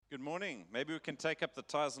Good morning. Maybe we can take up the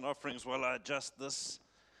tithes and offerings while I adjust this.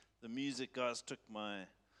 The music guys took my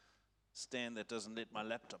stand that doesn't let my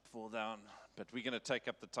laptop fall down. But we're going to take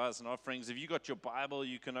up the tithes and offerings. If you got your Bible,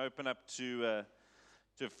 you can open up to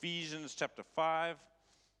Ephesians chapter 5.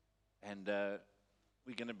 And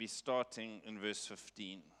we're going to be starting in verse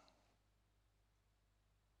 15.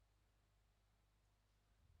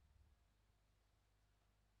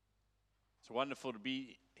 It's wonderful to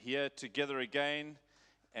be here together again.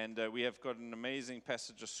 And we have got an amazing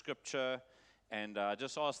passage of scripture. And I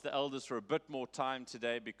just asked the elders for a bit more time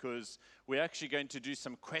today because we're actually going to do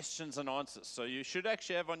some questions and answers. So you should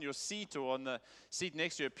actually have on your seat or on the seat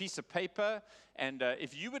next to you a piece of paper. And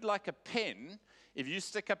if you would like a pen, if you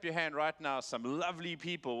stick up your hand right now, some lovely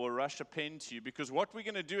people will rush a pen to you. Because what we're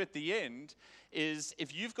going to do at the end is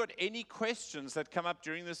if you've got any questions that come up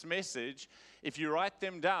during this message, if you write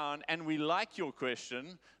them down and we like your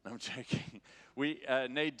question, no, I'm joking.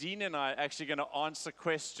 Nadine and I are actually going to answer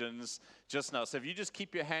questions just now. So if you just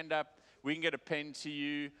keep your hand up, we can get a pen to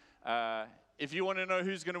you. If you want to know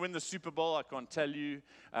who's going to win the Super Bowl, I can't tell you,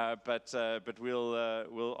 but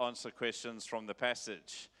we'll answer questions from the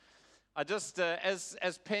passage. I just,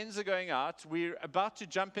 as pens are going out, we're about to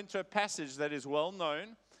jump into a passage that is well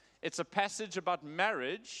known. It's a passage about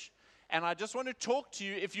marriage, and I just want to talk to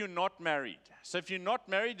you if you're not married. So if you're not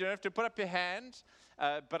married, you don't have to put up your hand.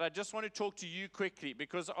 But I just want to talk to you quickly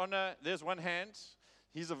because there's one hand.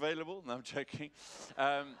 He's available. No, I'm joking.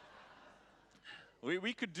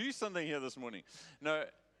 We could do something here this morning. No,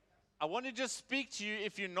 I want to just speak to you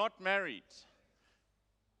if you're not married.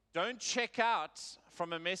 Don't check out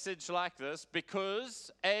from a message like this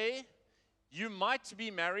because, A, you might be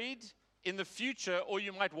married in the future or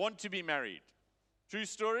you might want to be married. True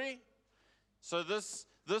story? So this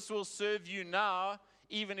will serve you now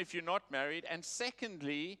even if you're not married. And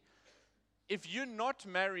secondly, if you're not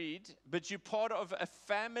married, but you're part of a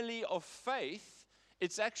family of faith,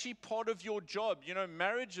 it's actually part of your job. You know,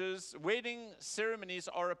 marriages, wedding ceremonies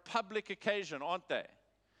are a public occasion, aren't they?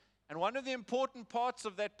 And one of the important parts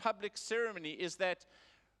of that public ceremony is that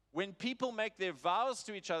when people make their vows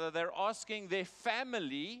to each other, they're asking their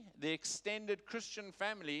family, the extended Christian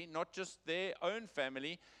family, not just their own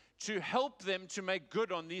family, to help them to make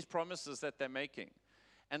good on these promises that they're making.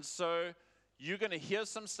 And so you're going to hear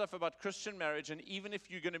some stuff about Christian marriage, and even if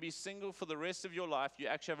you're going to be single for the rest of your life, you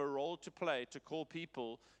actually have a role to play to call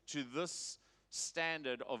people to this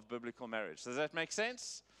standard of biblical marriage. Does that make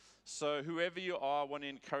sense? So whoever you are, I want to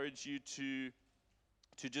encourage you to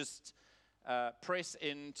just press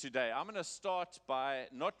in today. I'm going to start by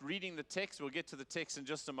not reading the text. We'll get to the text in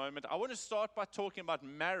just a moment. I want to start by talking about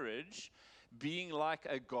marriage being like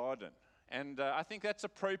a garden. And I think that's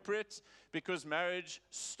appropriate because marriage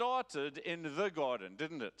started in the garden,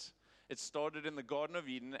 didn't it? It started in the Garden of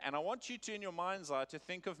Eden. And I want you to, in your mind's eye, to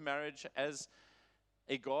think of marriage as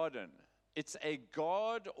a garden. It's a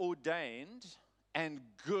God-ordained and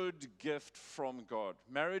good gift from God.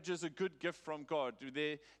 Marriage is a good gift from God.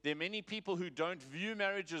 There are many people who don't view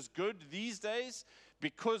marriage as good these days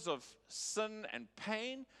because of sin and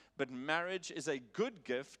pain, but marriage is a good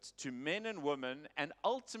gift to men and women and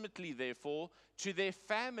ultimately, therefore, to their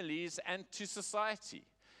families and to society.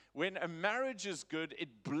 When a marriage is good,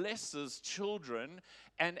 it blesses children,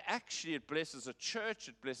 and actually it blesses a church,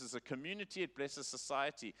 it blesses a community, it blesses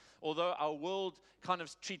society. Although our world kind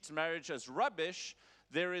of treats marriage as rubbish,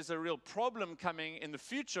 there is a real problem coming in the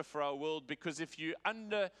future for our world because if you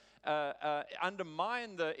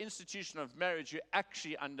undermine the institution of marriage, you're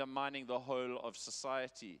actually undermining the whole of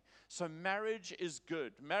society. So marriage is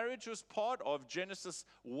good. Marriage was part of Genesis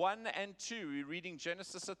 1 and 2. We're reading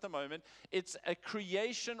Genesis at the moment. It's a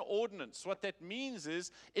creation ordinance. What that means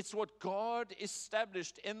is it's what God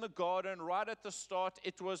established in the garden right at the start.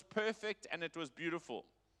 It was perfect and it was beautiful.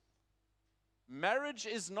 Marriage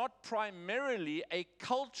is not primarily a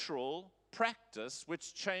cultural practice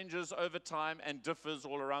which changes over time and differs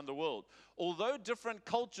all around the world. Although different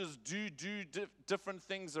cultures do different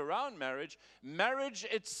things around marriage, marriage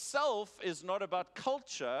itself is not about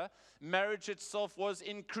culture. Marriage itself was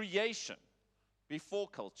in creation before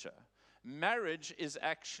culture. Marriage is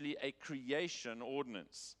actually a creation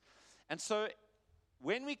ordinance. And so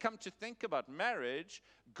when we come to think about marriage,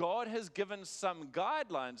 God has given some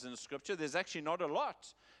guidelines in Scripture. There's actually not a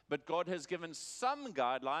lot, but God has given some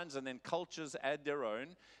guidelines, and then cultures add their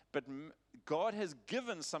own. But God has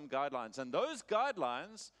given some guidelines, and those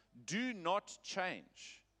guidelines do not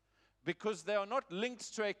change because they are not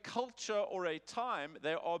linked to a culture or a time.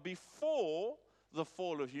 They are before the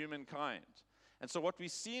fall of humankind. And so what we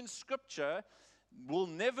see in Scripture will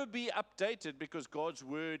never be updated because God's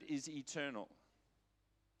word is eternal.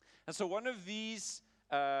 And so one of these,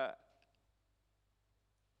 one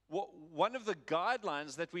of the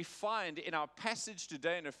guidelines that we find in our passage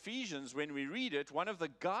today in Ephesians, when we read it, one of the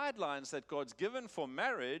guidelines that God's given for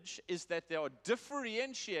marriage is that there are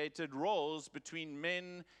differentiated roles between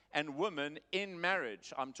men and women in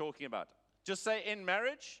marriage. I'm talking about. Just say in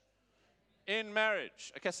marriage. In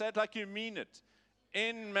marriage. Okay, say it like you mean it.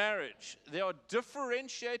 In marriage. There are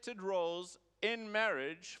differentiated roles in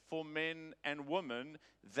marriage for men and women.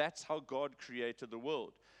 That's how God created the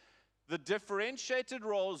world. The differentiated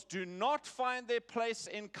roles do not find their place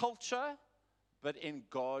in culture, but in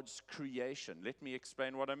God's creation. Let me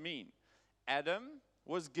explain what I mean. Adam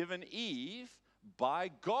was given Eve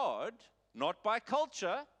by God, not by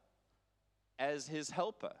culture, as his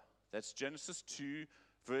helper. That's Genesis 2,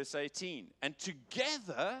 verse 18. And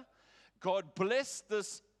together, God blessed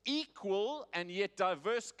this equal and yet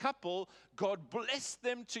diverse couple. God blessed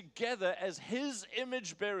them together as his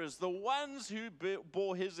image bearers, the ones who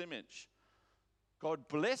bore his image. God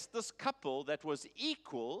blessed this couple that was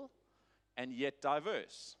equal and yet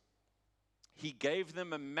diverse. He gave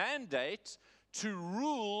them a mandate to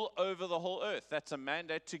rule over the whole earth. That's a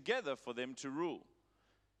mandate together for them to rule.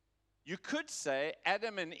 You could say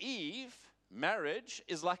Adam and Eve, marriage,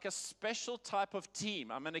 is like a special type of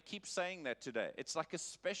team. I'm going to keep saying that today. It's like a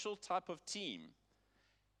special type of team.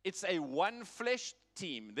 It's a one flesh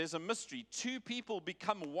team. There's a mystery. Two people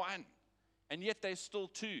become one, and yet they're still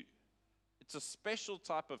two. It's a special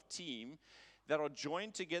type of team that are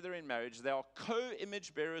joined together in marriage. They are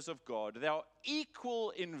co-image bearers of God. They are equal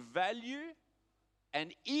in value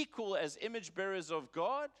and equal as image bearers of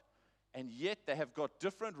God, and yet they have got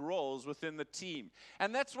different roles within the team.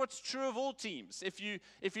 And that's what's true of all teams. If you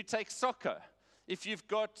take soccer, if you've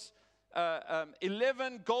got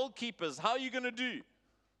 11 goalkeepers, how are you going to do?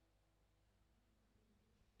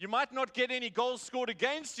 You might not get any goals scored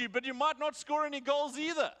against you, but you might not score any goals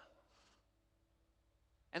either.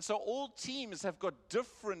 And so all teams have got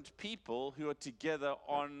different people who are together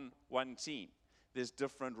on one team. There's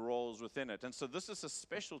different roles within it. And so this is a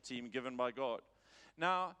special team given by God.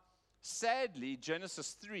 Now, sadly,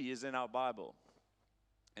 Genesis 3 is in our Bible.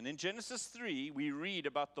 And in Genesis 3, we read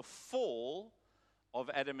about the fall of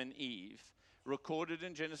Adam and Eve, recorded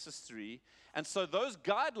in Genesis 3. And so those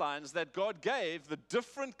guidelines that God gave, the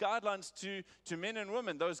different guidelines to men and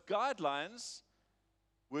women, those guidelines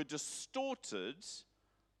were distorted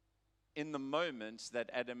in the moment that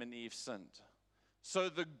Adam and Eve sinned. So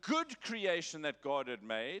the good creation that God had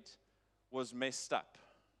made was messed up.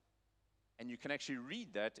 And you can actually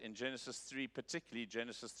read that in Genesis 3, particularly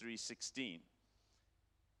Genesis 3:16.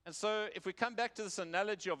 And so if we come back to this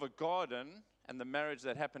analogy of a garden and the marriage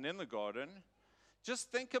that happened in the garden,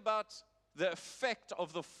 just think about the effect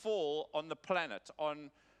of the fall on the planet,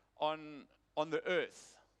 on the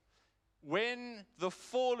earth. When the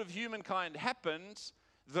fall of humankind happened,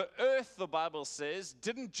 the earth, the Bible says,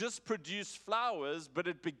 didn't just produce flowers, but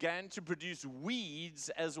it began to produce weeds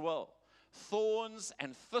as well. Thorns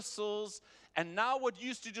and thistles. And now what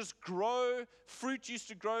used to just grow, fruit used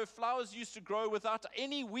to grow, flowers used to grow without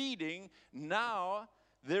any weeding, now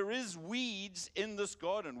there is weeds in this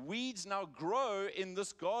garden. Weeds now grow in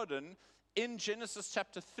this garden in Genesis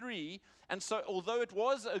chapter 3. And so although it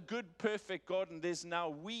was a good, perfect garden, there's now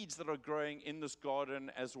weeds that are growing in this garden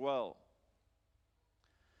as well.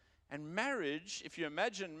 And marriage, if you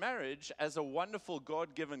imagine marriage as a wonderful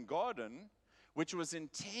God-given garden, which was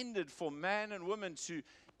intended for man and woman to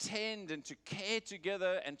tend and to care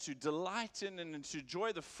together and to delight in and to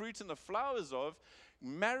enjoy the fruit and the flowers of,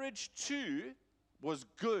 marriage too was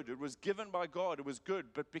good. It was given by God. It was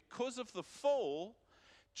good. But because of the fall,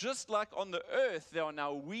 just like on the earth, there are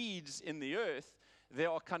now weeds in the earth, there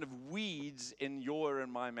are kind of weeds in your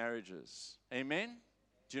and my marriages. Amen?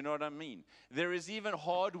 Do you know what I mean? There is even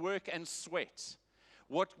hard work and sweat.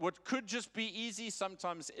 What could just be easy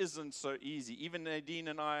sometimes isn't so easy. Even Nadine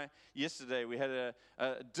and I, yesterday, we had a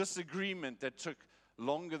disagreement that took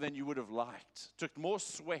longer than you would have liked. Took more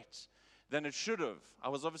sweat than it should have. I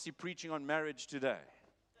was obviously preaching on marriage today.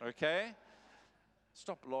 Okay?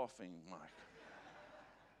 Stop laughing, Mike.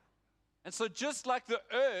 And so just like the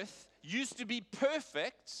earth used to be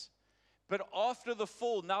perfect, but after the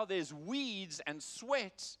fall, now there's weeds and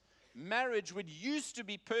sweat. Marriage would used to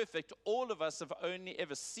be perfect. All of us have only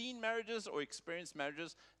ever seen marriages or experienced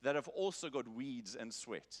marriages that have also got weeds and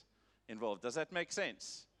sweat involved. Does that make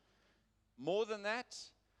sense? More than that,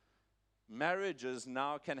 marriages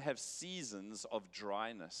now can have seasons of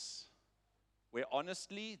dryness, where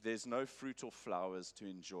honestly, there's no fruit or flowers to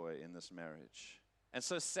enjoy in this marriage. And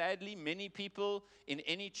so sadly, many people in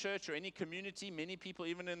any church or any community, many people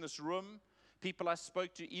even in this room, People I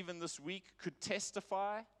spoke to even this week could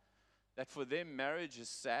testify that for them marriage is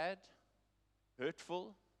sad,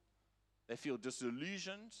 hurtful. They feel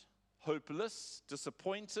disillusioned, hopeless,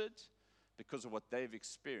 disappointed because of what they've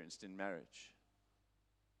experienced in marriage.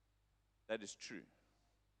 That is true.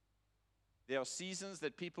 There are seasons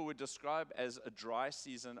that people would describe as a dry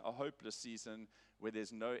season, a hopeless season, where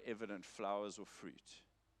there's no evident flowers or fruit.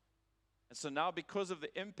 And so now, because of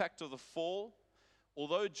the impact of the fall,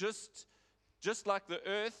 although just like the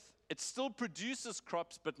earth, it still produces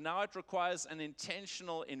crops, but now it requires an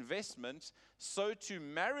intentional investment. So too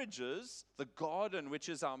marriages, the garden, which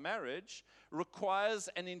is our marriage, requires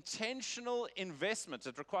an intentional investment.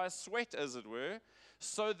 It requires sweat, as it were,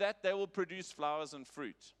 so that they will produce flowers and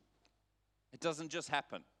fruit. It doesn't just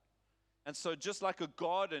happen. And so just like a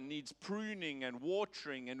garden needs pruning and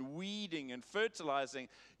watering and weeding and fertilizing,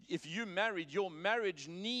 if you're married, your marriage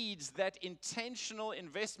needs that intentional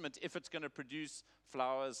investment if it's going to produce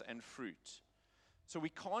flowers and fruit. So we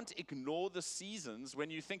can't ignore the seasons.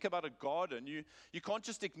 When you think about a garden, you can't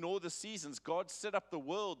just ignore the seasons. God set up the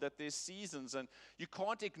world that there's seasons, and you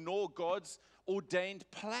can't ignore God's ordained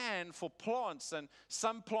plan for plants. And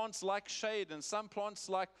some plants like shade, and some plants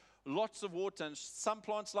like lots of water, and some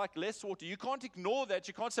plants like less water. You can't ignore that.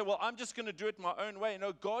 You can't say, well, I'm just going to do it my own way.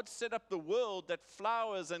 No, God set up the world that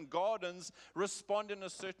flowers and gardens respond in a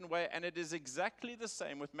certain way, and it is exactly the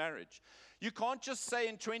same with marriage. You can't just say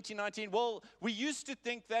in 2019, well, we used to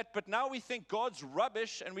think that, but now we think God's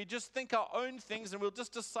rubbish, and we just think our own things, and we'll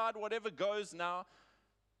just decide whatever goes now.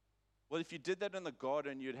 Well, if you did that in the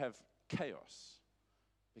garden, you'd have chaos,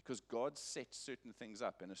 because God set certain things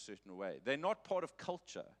up in a certain way. They're not part of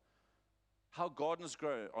culture. How gardens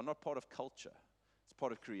grow are not part of culture. It's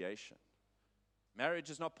part of creation. Marriage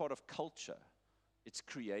is not part of culture. It's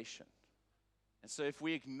creation. And so if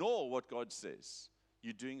we ignore what God says,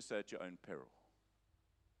 you're doing so at your own peril.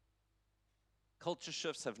 Culture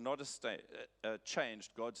shifts have not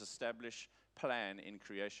changed God's established plan in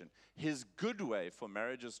creation. His good way for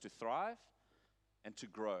marriages to thrive and to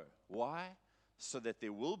grow. Why? So that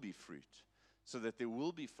there will be fruit, so that there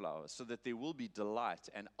will be flowers, so that there will be delight,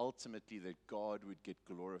 and ultimately that God would get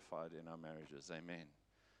glorified in our marriages. Amen.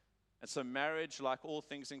 And so marriage, like all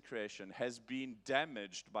things in creation, has been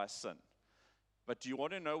damaged by sin. But do you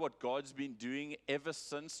want to know what God's been doing ever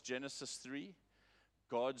since Genesis 3?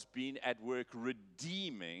 God's been at work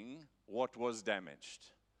redeeming what was damaged.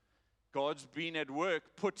 God's been at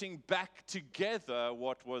work putting back together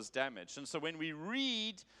what was damaged. And so when we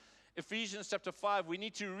read Ephesians chapter 5, we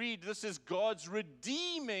need to read, this is God's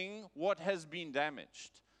redeeming what has been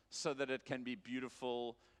damaged so that it can be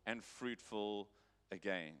beautiful and fruitful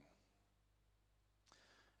again.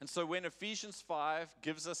 And so when Ephesians 5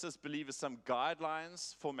 gives us as believers some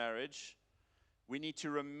guidelines for marriage, we need to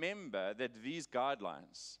remember that these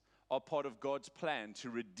guidelines are part of God's plan to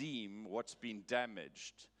redeem what's been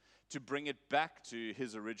damaged, to bring it back to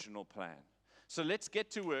his original plan. So let's get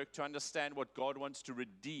to work to understand what God wants to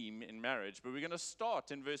redeem in marriage. But we're going to start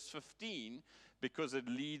in verse 15 because it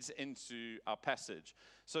leads into our passage.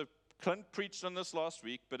 So Clint preached on this last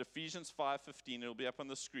week, but Ephesians 5:15, it'll be up on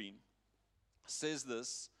the screen, says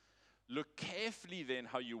this: look carefully then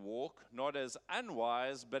how you walk, not as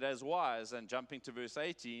unwise, but as wise. And jumping to verse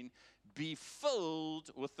 18, be filled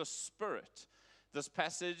with the Spirit. This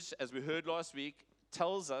passage, as we heard last week,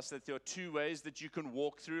 tells us that there are two ways that you can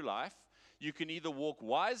walk through life. You can either walk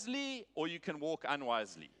wisely or you can walk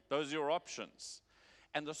unwisely. Those are your options.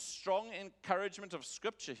 And the strong encouragement of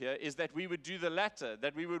Scripture here is that we would do the latter,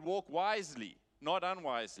 that we would walk wisely, not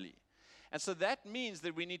unwisely. And so that means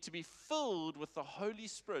that we need to be filled with the Holy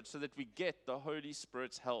Spirit so that we get the Holy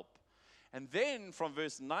Spirit's help. And then from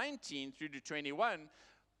verse 19 through to 21,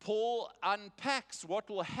 Paul unpacks what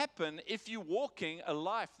will happen if you're walking a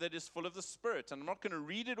life that is full of the Spirit. And I'm not going to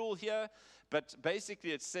read it all here, but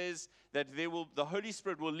basically it says that the Holy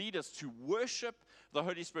Spirit will lead us to worship. The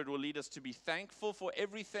Holy Spirit will lead us to be thankful for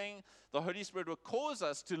everything. The Holy Spirit will cause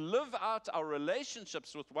us to live out our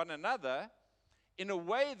relationships with one another in a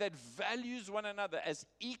way that values one another as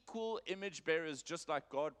equal image bearers, just like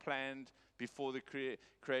God planned before the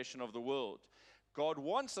creation of the world. God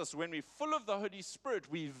wants us, when we're full of the Holy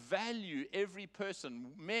Spirit, we value every person,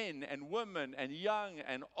 men and women and young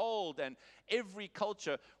and old and every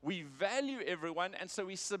culture. We value everyone, and so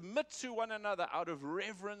we submit to one another out of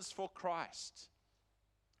reverence for Christ.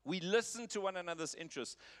 We listen to one another's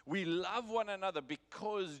interests. We love one another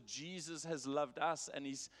because Jesus has loved us, and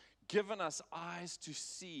he's given us eyes to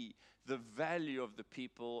see the value of the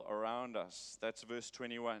people around us. That's verse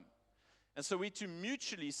 21. And so we to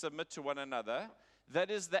mutually submit to one another, That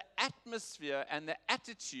is the atmosphere and the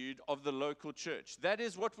attitude of the local church. That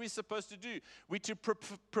is what we're supposed to do. We're to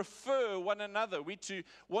prefer one another. We're to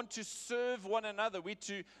want to serve one another. We're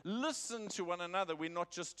to listen to one another. We're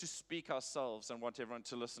not just to speak ourselves and want everyone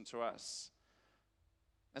to listen to us.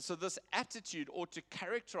 And so this attitude ought to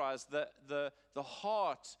characterize the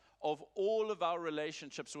heart of all of our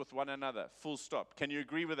relationships with one another. Full stop. Can you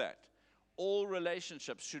agree with that? All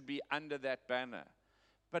relationships should be under that banner.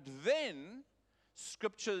 But then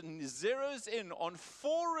Scripture zeroes in on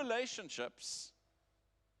 4 relationships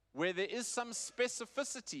where there is some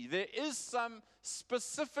specificity. There is some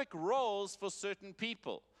specific roles for certain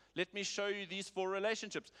people. Let me show you these 4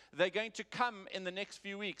 relationships. They're going to come in the next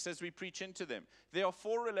few weeks as we preach into them. There are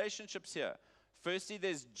 4 relationships here. Firstly,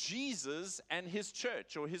 there's Jesus and his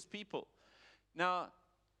church or his people. Now,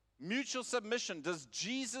 mutual submission. Does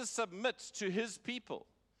Jesus submit to his people?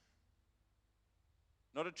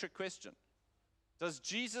 Not a trick question. Does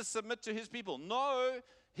Jesus submit to his people? No,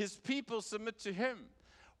 his people submit to him.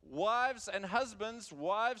 Wives and husbands,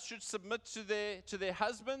 wives should submit to their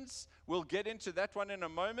husbands. We'll get into that one in a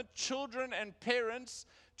moment. Children and parents,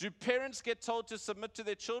 do parents get told to submit to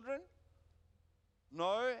their children?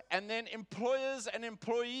 No. And then employers and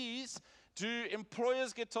employees, do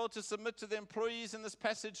employers get told to submit to their employees in this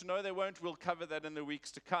passage? No, they won't. We'll cover that in the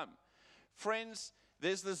weeks to come. Friends,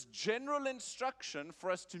 there's this general instruction for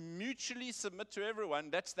us to mutually submit to everyone.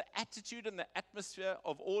 That's the attitude and the atmosphere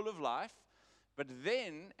of all of life. But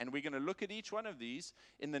then, and we're going to look at each one of these,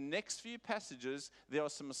 in the next few passages, there are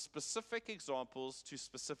some specific examples to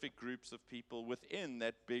specific groups of people within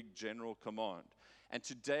that big general command. And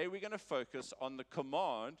today we're going to focus on the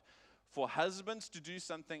command for husbands to do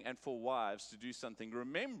something and for wives to do something.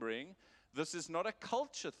 Remembering, this is not a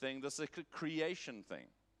culture thing, this is a creation thing.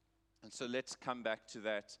 And so let's come back to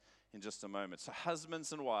that in just a moment. So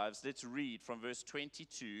husbands and wives, let's read from verse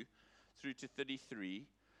 22 through to 33.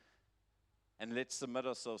 And let's submit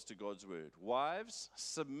ourselves to God's word. Wives,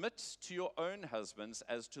 submit to your own husbands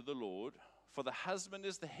as to the Lord, for the husband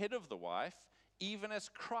is the head of the wife, even as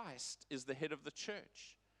Christ is the head of the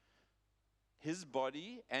church, his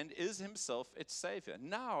body, and is himself its Savior.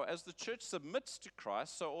 Now, as the church submits to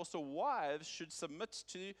Christ, so also wives should submit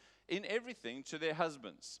in everything to their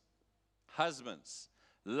husbands. Husbands,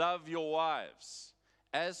 love your wives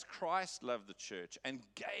as Christ loved the church and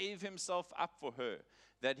gave himself up for her,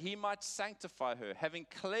 that he might sanctify her, having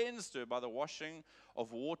cleansed her by the washing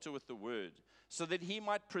of water with the word, so that he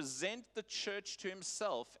might present the church to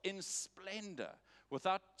himself in splendor,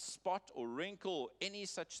 without spot or wrinkle or any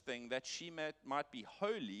such thing, that she might be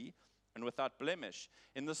holy and without blemish.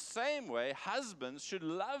 In the same way, husbands should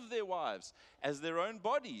love their wives as their own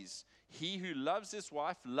bodies. He who loves his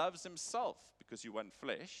wife loves himself, because you want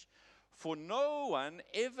flesh. For no one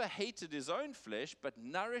ever hated his own flesh, but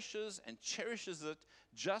nourishes and cherishes it,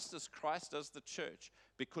 just as Christ does the church,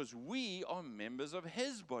 because we are members of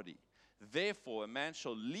his body. Therefore, a man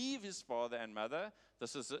shall leave his father and mother.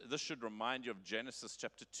 This should remind you of Genesis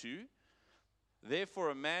chapter 2. Therefore,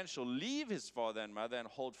 a man shall leave his father and mother and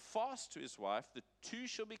hold fast to his wife. The two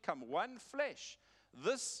shall become one flesh.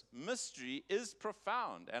 This mystery is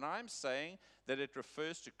profound, and I'm saying that it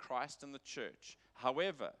refers to Christ and the church.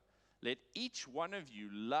 However, let each one of you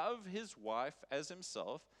love his wife as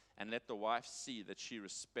himself, and let the wife see that she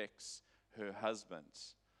respects her husband.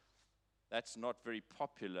 That's not very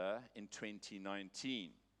popular in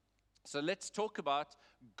 2019. So let's talk about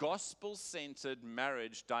gospel-centered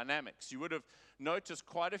marriage dynamics. You would have noticed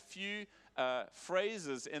quite a few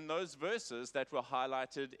phrases in those verses that were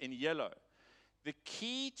highlighted in yellow. The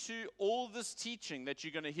key to all this teaching that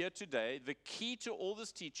you're going to hear today, the key to all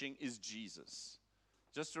this teaching is Jesus.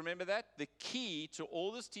 Just remember that. The key to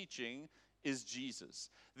all this teaching is Jesus.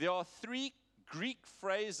 There are 3 Greek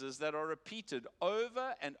phrases that are repeated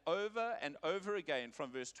over and over and over again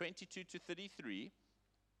from verse 22 to 33.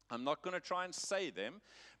 I'm not going to try and say them,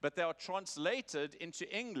 but they are translated into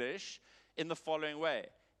English in the following way.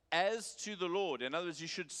 As to the Lord. In other words, you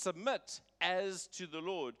should submit as to the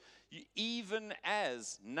Lord. Even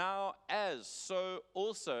as, now as, so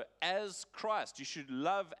also, as Christ. You should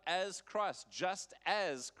love as Christ, just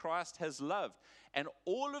as Christ has loved. And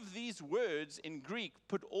all of these words in Greek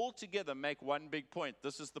put all together make one big point.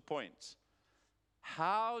 This is the point.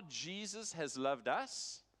 How Jesus has loved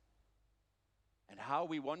us and how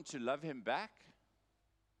we want to love him back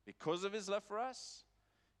because of his love for us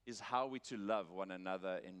is how we to love one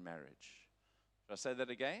another in marriage. Should I say that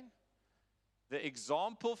again? The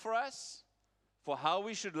example for us for how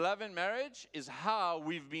we should love in marriage is how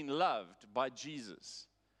we've been loved by Jesus.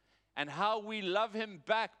 And how we love him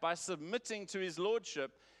back by submitting to his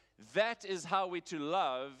lordship. That is how we're to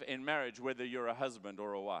love in marriage, whether you're a husband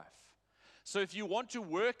or a wife. So if you want to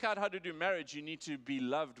work out how to do marriage, you need to be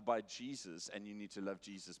loved by Jesus, and you need to love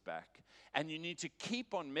Jesus back. And you need to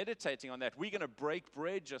keep on meditating on that. We're going to break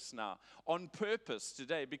bread just now on purpose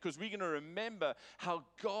today, because we're going to remember how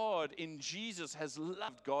God in Jesus has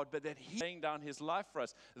loved God, but that He's laying down His life for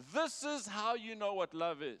us. This is how you know what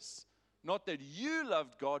love is. Not that you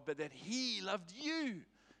loved God, but that He loved you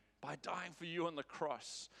by dying for you on the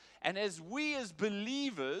cross. And as we as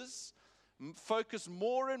believers focus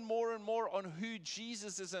more and more and more on who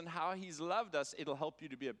Jesus is and how He's loved us, it'll help you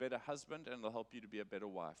to be a better husband, and it'll help you to be a better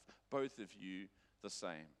wife. Both of you the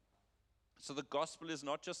same. So the gospel is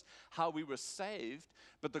not just how we were saved,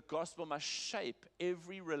 but the gospel must shape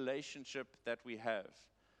every relationship that we have.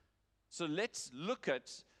 So let's look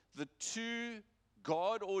at the two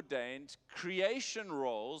God-ordained creation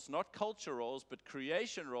roles, not culture roles, but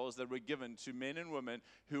creation roles that were given to men and women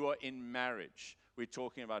who are in marriage. We're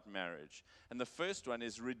talking about marriage. And the first one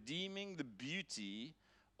is redeeming the beauty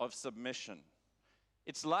of submission.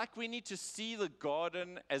 It's like we need to see the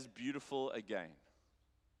garden as beautiful again.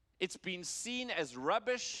 It's been seen as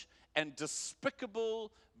rubbish and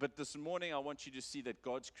despicable, but this morning I want you to see that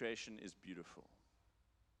God's creation is beautiful.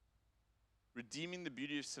 Redeeming the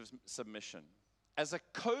beauty of submission. As a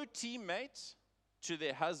co-teammate to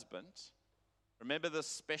their husband, remember this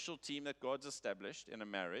special team that God's established in a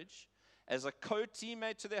marriage. As a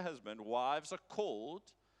co-teammate to their husband, wives are called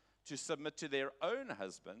to submit to their own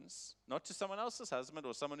husbands, not to someone else's husband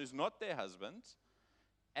or someone who's not their husband,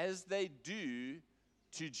 as they do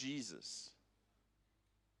to Jesus.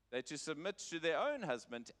 They're to submit to their own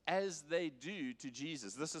husband as they do to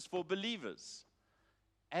Jesus. This is for believers.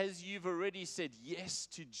 As you've already said yes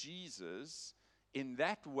to Jesus, in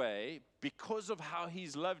that way, because of how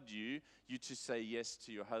He's loved you, you to say yes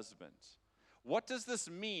to your husband. What does this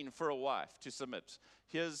mean for a wife to submit?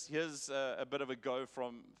 Here's a bit of a go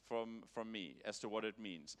from me as to what it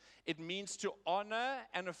means. It means to honor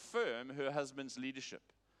and affirm her husband's leadership.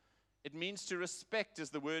 It means to respect,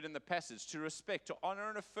 is the word in the passage, to respect, to honor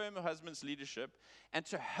and affirm her husband's leadership, and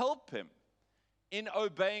to help him in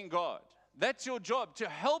obeying God. That's your job, to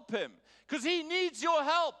help him, because he needs your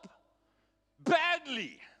help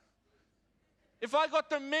badly. If I got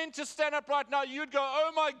the men to stand up right now, you'd go,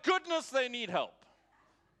 oh my goodness, they need help.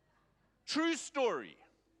 True story.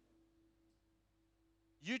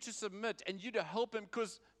 You to submit and you to help him,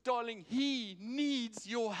 because, darling, he needs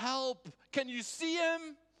your help. Can you see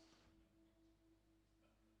him?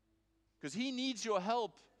 Because he needs your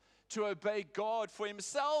help to obey God for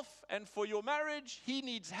himself and for your marriage. He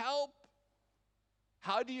needs help.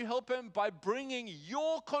 How do you help him? By bringing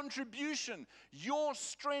your contribution, your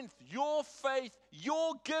strength, your faith,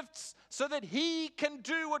 your gifts, so that he can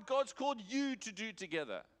do what God's called you to do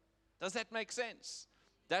together. Does that make sense?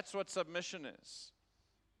 That's what submission is.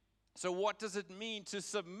 So what does it mean to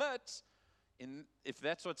submit? If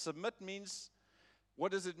that's what submit means,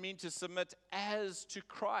 what does it mean to submit as to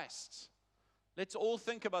Christ? Let's all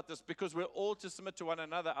think about this, because we're all to submit to one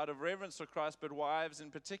another out of reverence for Christ, but wives in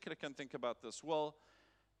particular can think about this. Well,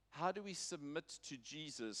 how do we submit to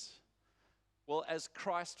Jesus? Well, as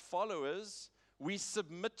Christ followers, we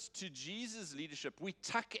submit to Jesus' leadership. We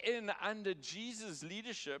tuck in under Jesus'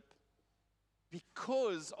 leadership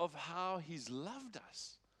because of how he's loved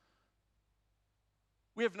us.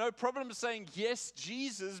 We have no problem saying yes,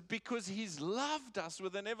 Jesus, because he's loved us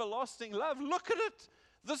with an everlasting love. Look at it.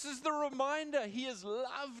 This is the reminder. He has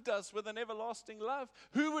loved us with an everlasting love.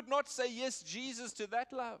 Who would not say yes, Jesus, to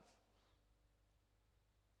that love?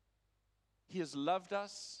 He has loved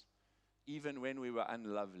us even when we were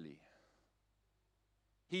unlovely.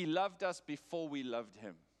 He loved us before we loved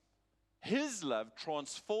him. His love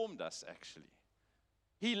transformed us, actually.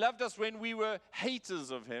 He loved us when we were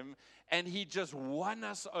haters of him, and he just won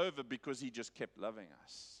us over because he just kept loving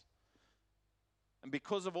us. And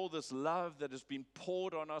because of all this love that has been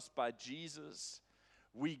poured on us by Jesus,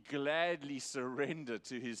 we gladly surrender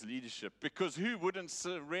to his leadership, because who wouldn't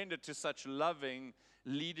surrender to such loving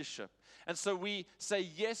leadership? And so we say,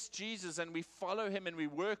 yes, Jesus, and we follow him, and we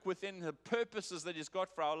work within the purposes that he's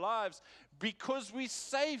got for our lives, because we're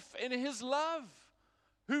safe in his love.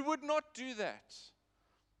 Who would not do that?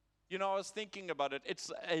 You know, I was thinking about it.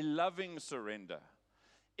 It's a loving surrender.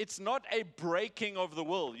 It's not a breaking of the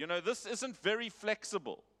will. You know, this isn't very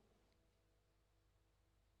flexible.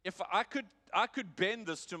 If I could bend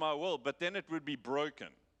this to my will, but then it would be broken.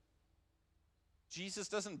 Jesus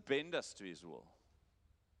doesn't bend us to his will.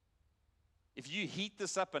 If you heat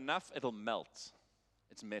this up enough, it'll melt.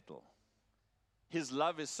 It's metal. His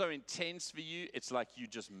love is so intense for you, it's like you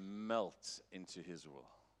just melt into his will.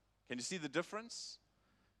 Can you see the difference?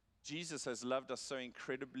 Jesus has loved us so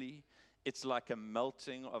incredibly, it's like a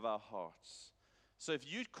melting of our hearts. So if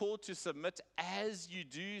you're called to submit as you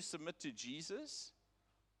do submit to Jesus,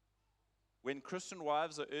 when Christian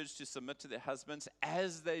wives are urged to submit to their husbands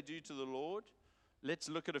as they do to the Lord, let's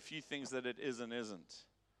look at a few things that it is and isn't.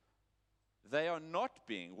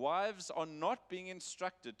 Wives are not being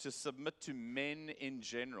instructed to submit to men in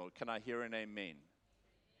general. Can I hear an amen?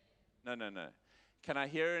 No. Can I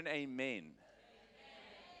hear an amen?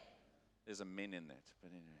 There's a men in that,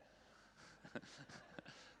 but anyway.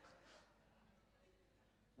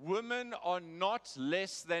 Women are not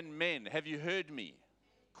less than men. Have you heard me?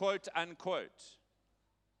 Quote, unquote.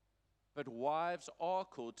 But wives are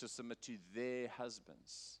called to submit to their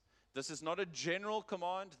husbands. This is not a general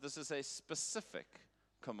command. This is a specific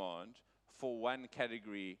command for one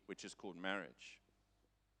category, which is called marriage.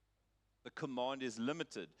 The command is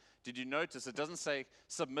limited. Did you notice? It doesn't say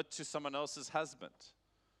submit to someone else's husband.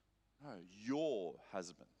 No, your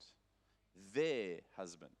husband. Their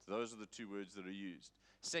husband. Those are the two words that are used.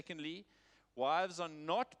 Secondly, wives are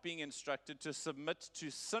not being instructed to submit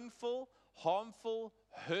to sinful, harmful,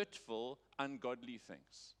 hurtful, ungodly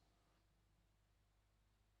things.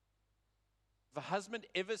 If a husband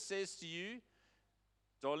ever says to you,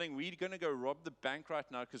 darling, we're going to go rob the bank right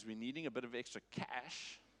now because we're needing a bit of extra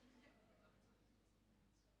cash.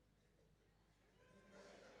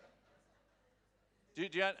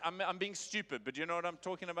 I'm being stupid, but do you know what I'm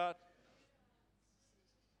talking about?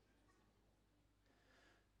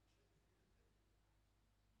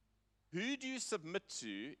 Who do you submit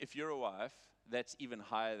to if you're a wife that's even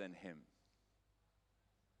higher than him?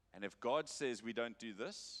 And if God says we don't do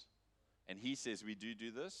this, and he says we do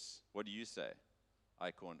this, what do you say?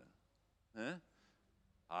 I corner. Huh?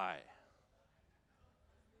 I.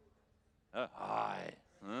 I.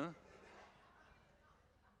 Huh?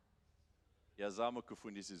 Yazama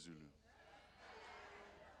kufundisa Zulu.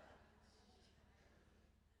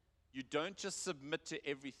 You don't just submit to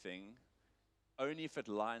everything only if it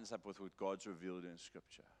lines up with what God's revealed in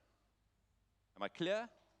Scripture. Am I clear?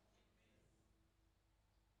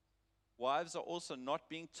 Wives are also not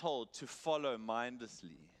being told to follow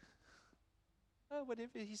mindlessly. Oh,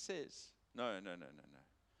 whatever he says. No.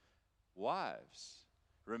 Wives,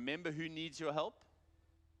 remember who needs your help?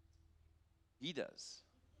 He does.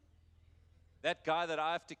 That guy that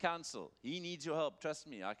I have to counsel, he needs your help. Trust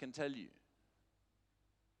me, I can tell you.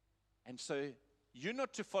 And so you're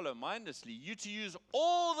not to follow mindlessly. You're to use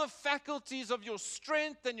all the faculties of your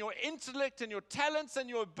strength and your intellect and your talents and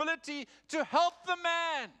your ability to help the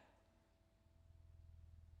man.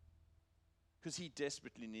 Because he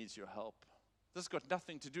desperately needs your help. This has got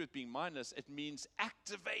nothing to do with being mindless. It means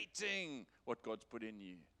activating what God's put in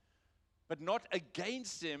you. But not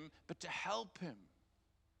against him, but to help him.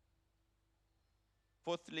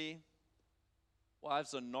 Fourthly,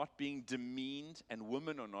 wives are not being demeaned, and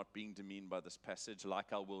women are not being demeaned by this passage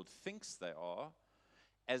like our world thinks they are,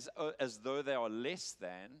 as though they are less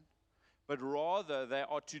than, but rather they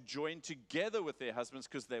are to join together with their husbands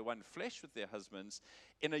because they're one flesh with their husbands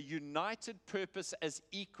in a united purpose as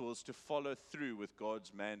equals to follow through with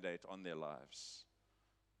God's mandate on their lives.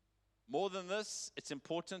 More than this, it's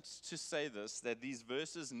important to say this, that these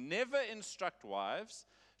verses never instruct wives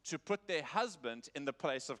to put their husband in the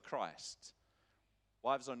place of Christ.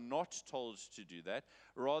 Wives are not told to do that.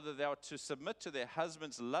 Rather, they are to submit to their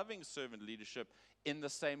husband's loving servant leadership in the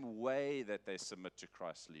same way that they submit to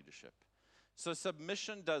Christ's leadership. So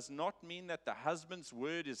submission does not mean that the husband's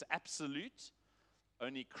word is absolute.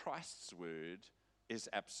 Only Christ's word is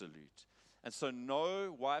absolute. And so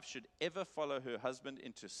no wife should ever follow her husband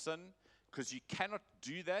into sin, because you cannot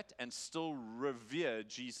do that and still revere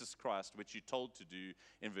Jesus Christ, which you're told to do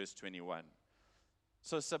in verse 21.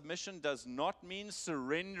 So submission does not mean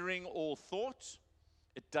surrendering all thought.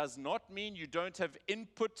 It does not mean you don't have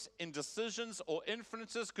input in decisions or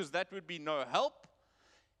inferences, because that would be no help.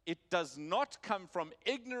 It does not come from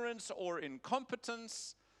ignorance or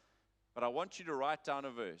incompetence. But I want you to write down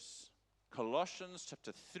a verse. Colossians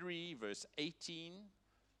chapter 3, verse 18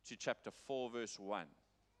 to chapter 4, verse 1.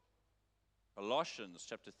 Colossians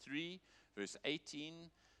chapter 3, verse 18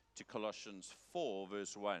 to Colossians 4,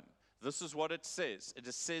 verse 1. This is what it says. It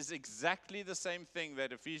says exactly the same thing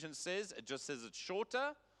that Ephesians says. It just says it's shorter.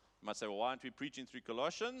 You might say, well, why aren't we preaching through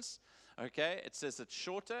Colossians? Okay, it says it's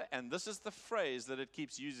shorter, and this is the phrase that it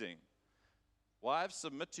keeps using. Wives,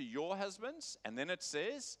 submit to your husbands, and then it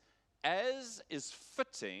says, as is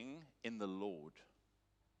fitting in the Lord.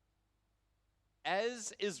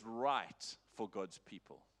 As is right for God's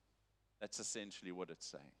people. That's essentially what it's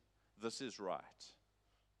saying. This is right.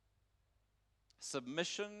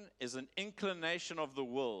 Submission is an inclination of the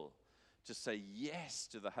will to say yes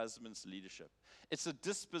to the husband's leadership. It's a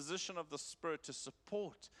disposition of the Spirit to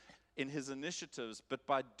support in his initiatives, but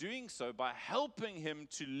by doing so, by helping him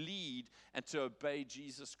to lead and to obey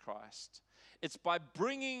Jesus Christ. It's by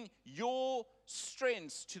bringing your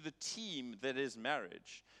strengths to the team that is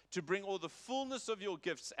marriage, to bring all the fullness of your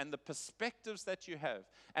gifts and the perspectives that you have.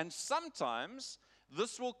 And sometimes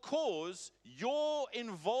this will cause your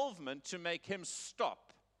involvement to make him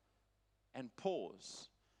stop and pause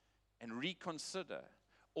and reconsider,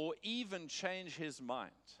 or even change his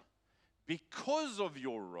mind because of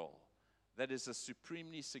your role. That is a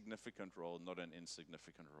supremely significant role, not an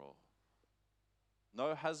insignificant role.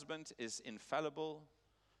 No husband is infallible.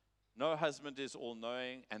 No husband is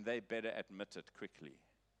all-knowing, and they better admit it quickly.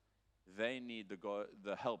 They need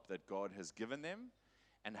the help that God has given them.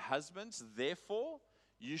 And husbands, therefore,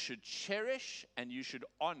 you should cherish and you should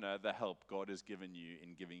honor the help God has given you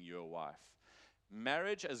in giving you a wife.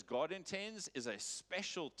 Marriage, as God intends, is a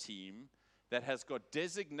special team that has got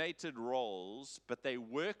designated roles, but they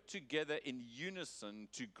work together in unison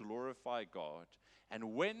to glorify God.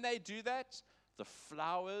 And when they do that, the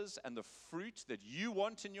flowers and the fruit that you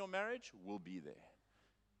want in your marriage will be there.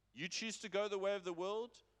 You choose to go the way of the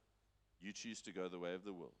world, you choose to go the way of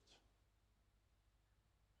the world.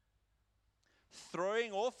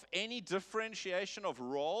 Throwing off any differentiation of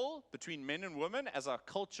role between men and women, as our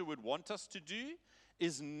culture would want us to do,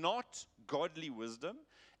 is not godly wisdom.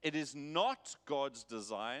 It is not God's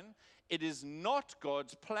design. It is not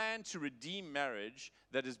God's plan to redeem marriage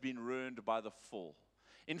that has been ruined by the fall.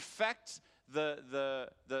 In fact,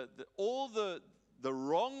 all the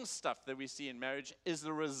wrong stuff that we see in marriage is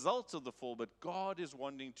the result of the fall, but God is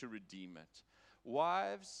wanting to redeem it.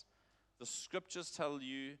 Wives, the scriptures tell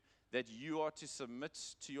you that you are to submit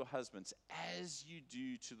to your husbands as you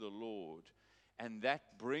do to the Lord. And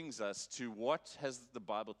that brings us to what has the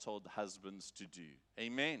Bible told husbands to do.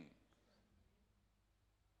 Amen.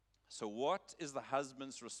 So what is the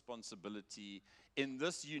husband's responsibility in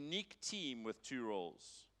this unique team with two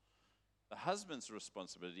roles? The husband's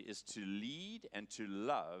responsibility is to lead and to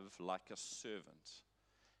love like a servant.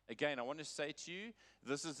 Again, I want to say to you,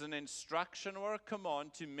 this is an instruction or a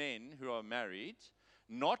command to men who are married,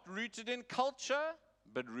 not rooted in culture,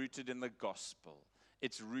 but rooted in the gospel.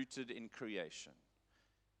 It's rooted in creation.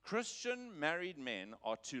 Christian married men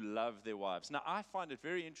are to love their wives. Now, I find it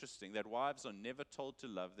very interesting that wives are never told to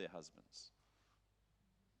love their husbands.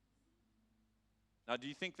 Now, do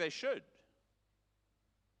you think they should?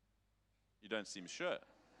 You don't seem sure.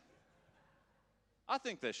 I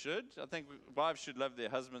think they should. I think wives should love their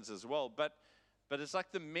husbands as well. But it's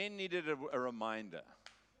like the men needed a reminder.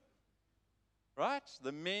 Right?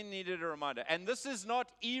 The men needed a reminder. And this is not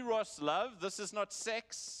eros love. This is not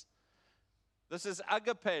sex. This is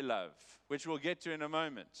agape love, which we'll get to in a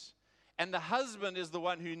moment. And the husband is the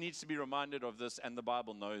one who needs to be reminded of this, and the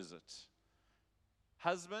Bible knows it.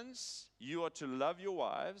 Husbands, you are to love your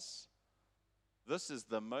wives. This is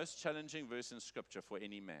the most challenging verse in Scripture for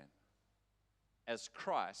any man. As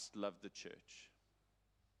Christ loved the church.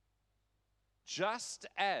 Just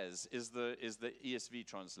as is the ESV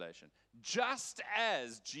translation. Just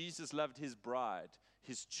as Jesus loved his bride,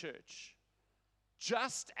 his church.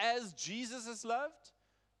 Just as Jesus is loved,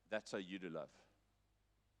 that's how you do love.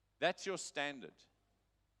 That's your standard.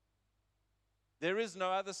 There is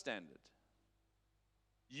no other standard.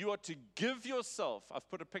 You are to give yourself. I've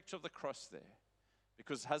put a picture of the cross there.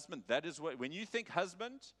 Because husband, that is what, when you think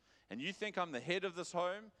husband, and you think I'm the head of this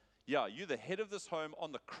home, yeah, you're the head of this home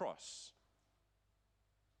on the cross.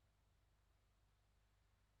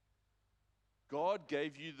 God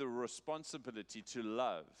gave you the responsibility to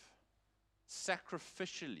love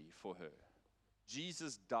sacrificially for her.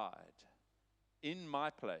 Jesus died in my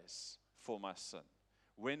place for my sin.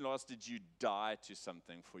 When last did you die to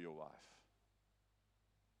something for your wife?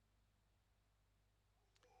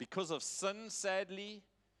 Because of sin, sadly,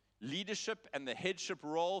 leadership and the headship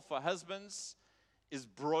role for husbands is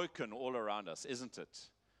broken all around us, isn't it?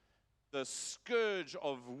 The scourge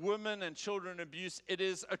of women and children abuse, it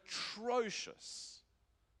is atrocious.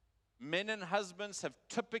 Men and husbands have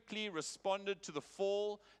typically responded to the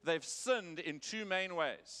fall. They've sinned in two main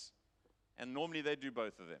ways. And normally they do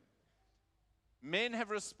both of them. Men have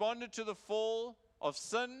responded to the fall of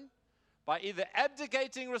sin by either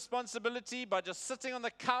abdicating responsibility, by just sitting on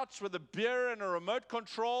the couch with a beer and a remote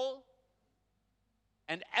control,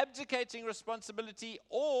 and abdicating responsibility,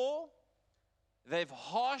 or they've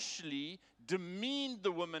harshly demeaned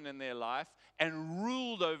the women in their life and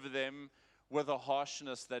ruled over them with a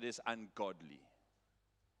harshness that is ungodly.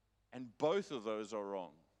 And both of those are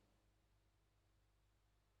wrong.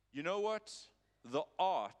 You know what? The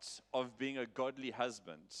art of being a godly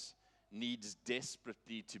husband needs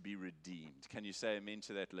desperately to be redeemed. Can you say amen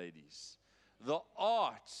to that, ladies? The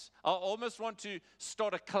art. I almost want to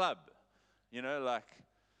start a club, like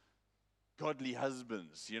godly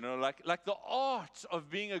husbands, like the art of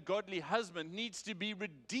being a godly husband needs to be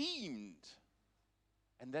redeemed.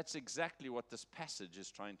 And that's exactly what this passage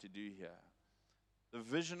is trying to do here. The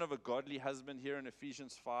vision of a godly husband here in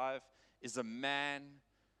Ephesians 5 is a man.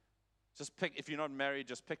 If you're not married,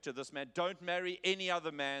 just picture this man. Don't marry any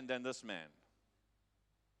other man than this man.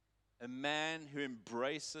 A man who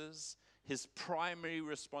embraces his primary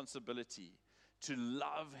responsibility to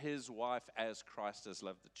love his wife as Christ has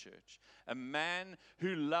loved the church. A man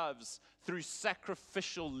who loves through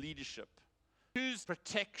sacrificial leadership, whose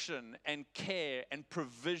protection and care and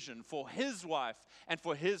provision for his wife and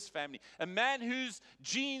for his family. A man whose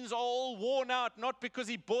jeans are all worn out, not because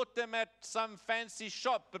he bought them at some fancy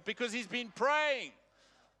shop, but because he's been praying.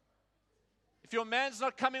 If your man's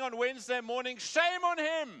not coming on Wednesday morning, shame on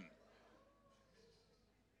him.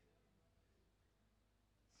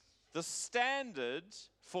 The standard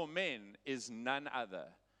for men is none other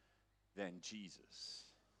than Jesus.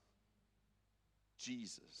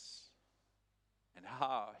 Jesus. And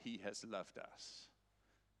how he has loved us.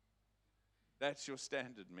 That's your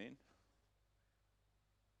standard, men.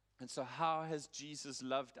 And so how has Jesus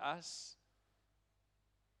loved us?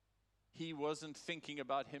 He wasn't thinking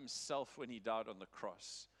about himself when he died on the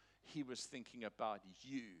cross. He was thinking about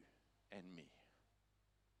you and me.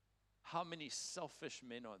 How many selfish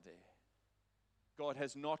men are there? God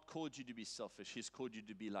has not called you to be selfish. He's called you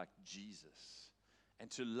to be like Jesus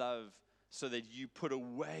and to love so that you put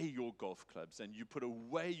away your golf clubs and you put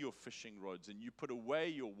away your fishing rods and you put away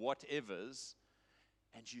your whatevers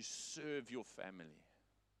and you serve your family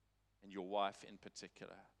and your wife in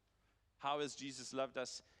particular. How has Jesus loved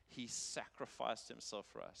us? He sacrificed himself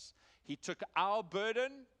for us. He took our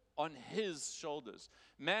burden on his shoulders.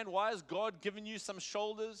 Man, why has God given you some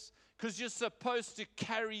shoulders? Because you're supposed to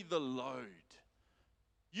carry the load.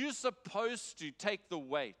 You're supposed to take the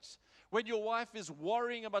weight. When your wife is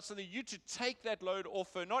worrying about something, you to take that load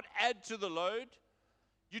off her, not add to the load.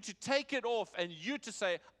 You to take it off and you to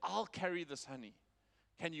say, I'll carry this, honey.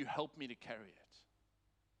 Can you help me to carry it?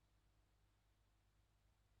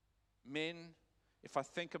 Men, if I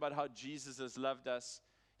think about how Jesus has loved us,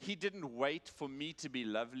 he didn't wait for me to be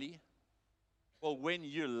lovely. Well, when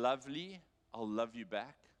you're lovely, I'll love you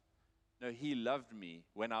back. No, he loved me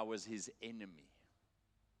when I was his enemy.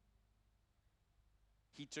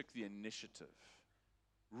 He took the initiative.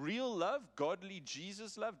 Real love, godly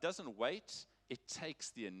Jesus love, doesn't wait. It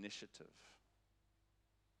takes the initiative.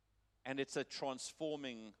 And it's a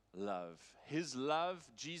transforming love. His love,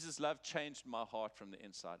 Jesus' love, changed my heart from the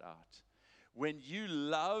inside out. When you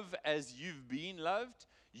love as you've been loved,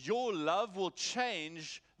 your love will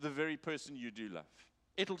change the very person you do love.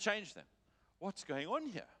 It'll change them. What's going on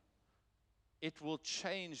here? It will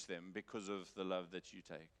change them because of the love that you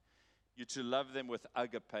take. You're to love them with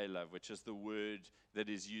agape love, which is the word that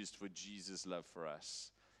is used for Jesus' love for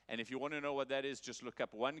us. And if you want to know what that is, just look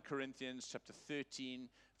up 1 Corinthians chapter 13,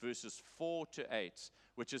 verses 4 to 8,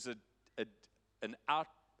 which is an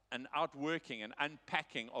outworking, an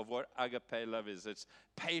unpacking of what agape love is. It's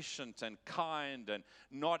patient and kind and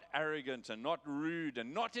not arrogant and not rude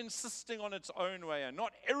and not insisting on its own way and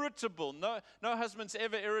not irritable. No husband's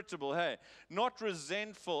ever irritable, hey. Not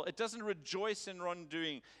resentful. It doesn't rejoice in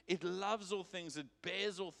wrongdoing. It loves all things. It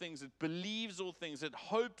bears all things. It believes all things. It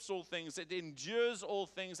hopes all things. It endures all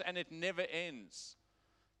things, and it never ends.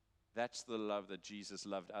 That's the love that Jesus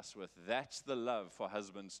loved us with. That's the love for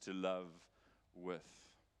husbands to love with.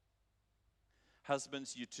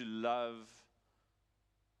 Husbands, you to love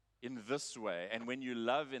in this way. And when you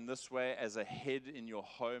love in this way as a head in your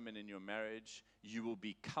home and in your marriage, you will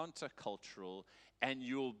be countercultural and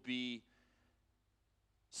you'll be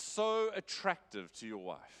so attractive to your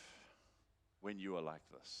wife when you are like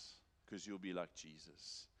this, because you'll be like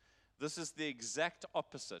Jesus. This is the exact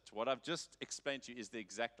opposite. What I've just explained to you is the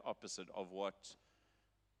exact opposite of what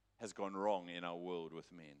has gone wrong in our world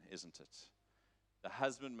with men, isn't it? The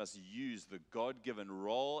husband must use the God-given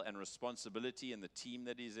role and responsibility in the team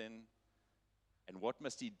that he's in. And what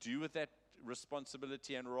must he do with that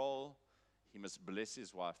responsibility and role? He must bless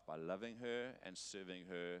his wife by loving her and serving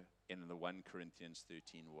her in the 1 Corinthians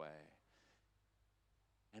 13 way.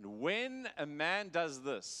 And when a man does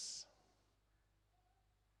this,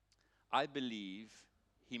 I believe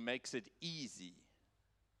he makes it easy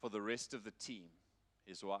for the rest of the team,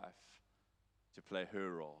 his wife, to play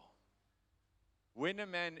her role. When a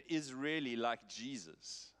man is really like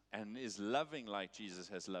Jesus, and is loving like Jesus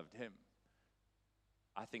has loved him,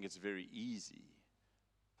 I think it's very easy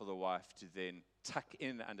for the wife to then tuck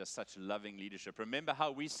in under such loving leadership. Remember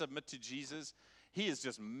how we submit to Jesus? He has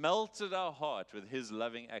just melted our heart with his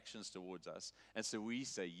loving actions towards us. And so we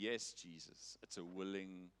say, yes, Jesus. It's a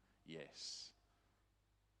willing yes.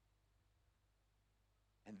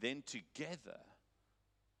 And then together,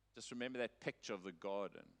 just remember that picture of the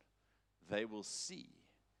garden. They will see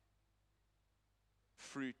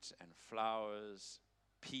fruit and flowers,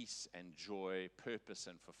 peace and joy, purpose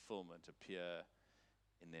and fulfillment appear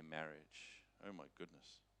in their marriage. Oh my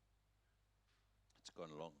goodness. It's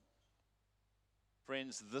gone long.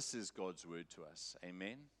 Friends, this is God's word to us.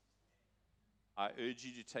 Amen. I urge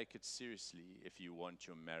you to take it seriously if you want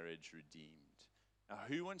your marriage redeemed. Now,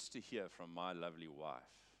 who wants to hear from my lovely wife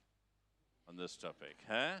on this topic?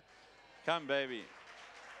 Huh? Come, baby.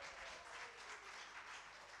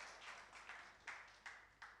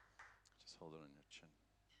 Just hold it on your chin.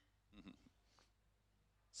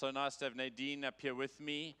 So nice to have Nadine up here with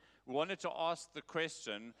me. We wanted to ask the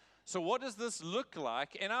question, so what does this look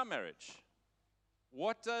like in our marriage?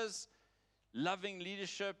 What does loving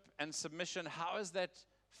leadership and submission, how has that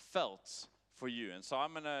felt for you? And so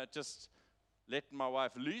I'm going to just let my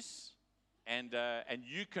wife loose, and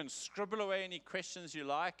you can scribble away any questions you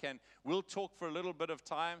like, and we'll talk for a little bit of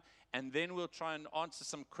time, and then we'll try and answer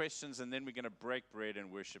some questions, and then we're going to break bread and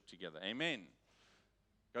worship together. Amen.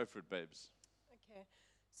 Go for it, babes. Okay.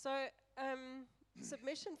 So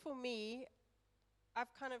submission for me,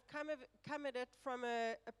 I've kind of come at it from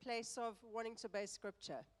a place of wanting to obey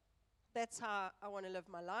Scripture. That's how I want to live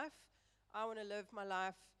my life. I want to live my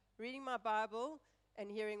life reading my Bible and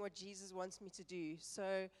hearing what Jesus wants me to do.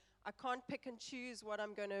 So I can't pick and choose what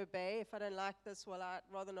I'm going to obey. If I don't like this, well, I'd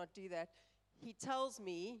rather not do that. He tells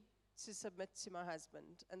me to submit to my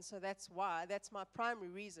husband. And so that's my primary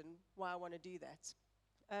reason why I want to do that.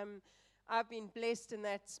 I've been blessed in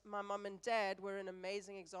that my mom and dad were an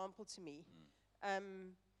amazing example to me.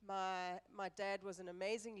 My dad was an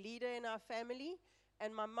amazing leader in our family,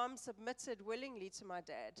 and my mom submitted willingly to my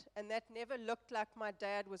dad. And that never looked like my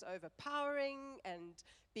dad was overpowering and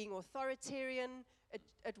being authoritarian.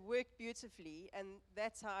 It worked beautifully, and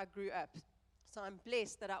that's how I grew up. So I'm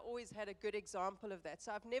blessed that I always had a good example of that.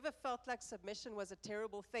 So I've never felt like submission was a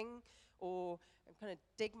terrible thing, or I'm going to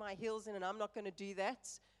dig my heels in and I'm not going to do that.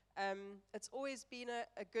 It's always been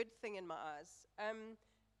a good thing in my eyes.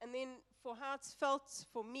 And then for how it's felt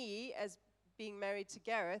for me as being married to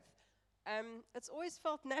Gareth, it's always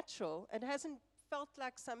felt natural. It hasn't felt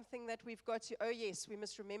like something that we've got to, oh yes, we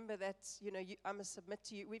must remember that, I must submit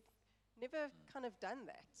to you. We've never kind of done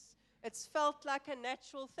that. It's felt like a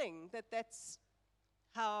natural thing, that's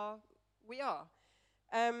how we are.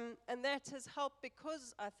 And that has helped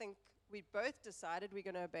because I think we both decided we're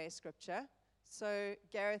going to obey Scripture. So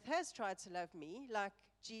Gareth has tried to love me like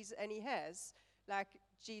Jesus, and he has, like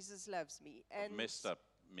Jesus loves me. And I've messed up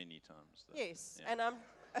many times, though. Yes, Yeah.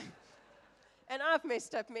 and and I've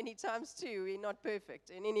messed up many times too. We're not perfect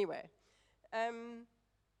in any way.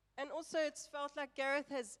 And also it's felt like Gareth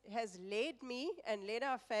has led me and led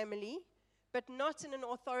our family, but not in an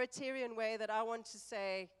authoritarian way that I want to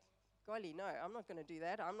say, golly, no, I'm not going to do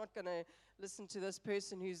that. I'm not going to listen to this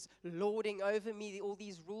person who's lording over me all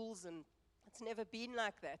these rules, and it's never been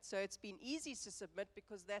like that. So it's been easy to submit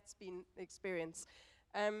because that's been the experience.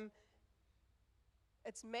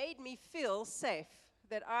 It's made me feel safe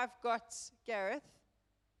that I've got Gareth,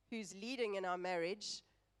 who's leading in our marriage,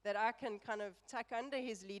 that I can kind of tuck under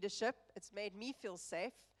his leadership. It's made me feel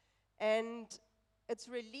safe, and it's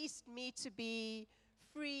released me to be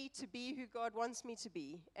free to be who God wants me to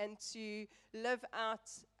be and to live out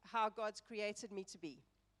how God's created me to be.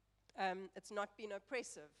 It's not been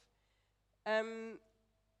oppressive. In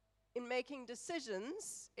making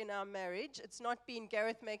decisions in our marriage, it's not been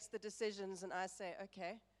Gareth makes the decisions and I say,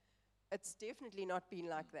 okay. It's definitely not been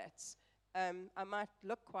like that. I might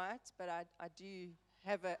look quiet, but I do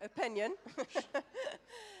have an opinion.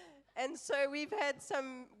 And so we've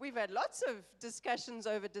had lots of discussions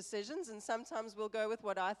over decisions, and sometimes we'll go with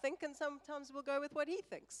what I think, and sometimes we'll go with what he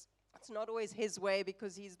thinks. It's not always his way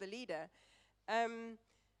because he's the leader.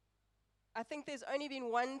 I think there's only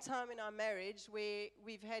been one time in our marriage where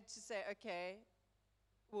we've had to say, okay,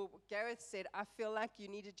 well, Gareth said, I feel like you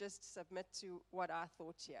need to just submit to what I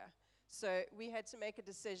thought here. So we had to make a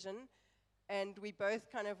decision, and we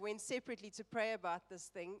both kind of went separately to pray about this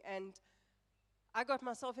thing, and I got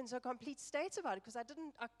myself into a complete state about it because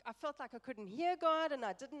I felt like I couldn't hear God, and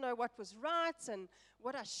I didn't know what was right and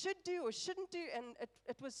what I should do or shouldn't do, and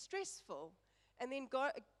it was stressful. And then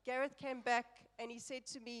Gareth came back and he said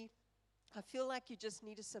to me, I feel like you just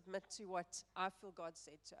need to submit to what I feel God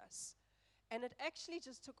said to us. And it actually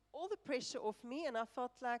just took all the pressure off me, and I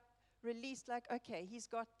felt like released, like, okay, he's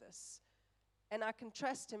got this. And I can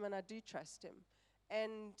trust him, and I do trust him.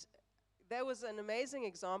 And that was an amazing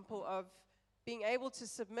example of being able to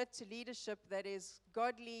submit to leadership that is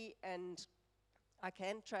godly, and I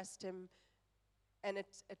can trust him. And it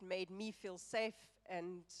made me feel safe,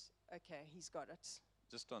 and okay, he's got it.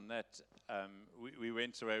 Just on that, we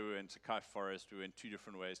went away, we went to Kai Forest, we went 2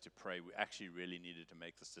 different ways to pray. We actually really needed to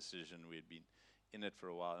make this decision. We had been in it for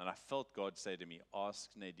a while, and I felt God say to me, ask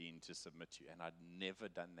Nadine to submit to you. And I'd never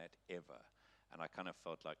done that ever. And I kind of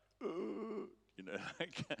felt like, you know,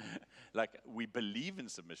 like we believe in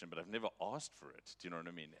submission, but I've never asked for it. Do you know what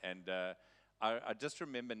I mean? And I just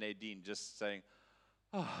remember Nadine just saying,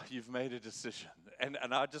 oh, you've made a decision. And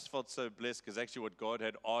I just felt so blessed, because actually what God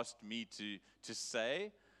had asked me to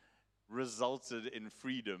say resulted in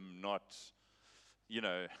freedom, not, you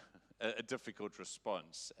know, a difficult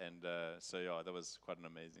response. And so, yeah, that was quite an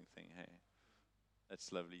amazing thing, hey?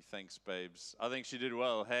 That's lovely. Thanks, babes. I think she did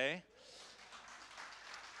well, hey?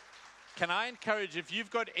 Can I encourage, if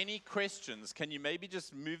you've got any questions, can you maybe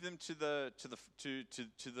just move them to the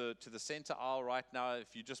center aisle right now?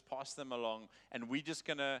 If you just pass them along, and we're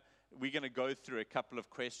gonna go through a couple of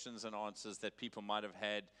questions and answers that people might have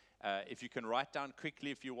had. If you can write down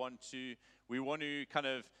quickly, if you want to, we want to kind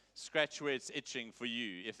of scratch where it's itching for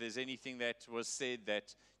you. If there's anything that was said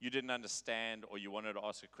that you didn't understand, or you wanted to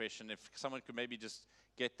ask a question, if someone could maybe just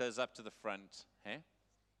get those up to the front, hey?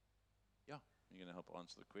 You're going to help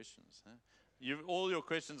answer the questions, huh? All your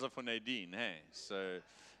questions are for Nadine, hey? So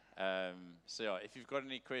yeah, if you've got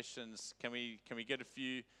any questions, can we get a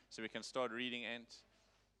few so we can start reading, Ant?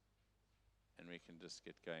 And we can just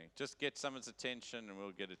get going. Just get someone's attention, and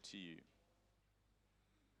we'll get it to you.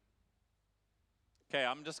 Okay,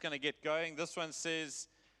 I'm just going to get going. This one says,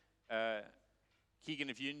 Keegan,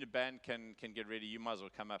 if you in the band can get ready, you might as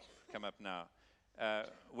well come up now.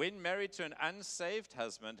 When married to an unsaved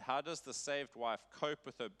husband, how does the saved wife cope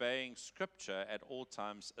with obeying Scripture at all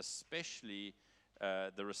times, especially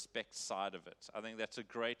the respect side of it? I think that's a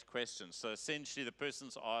great question. So essentially the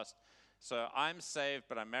person's asked, so I'm saved,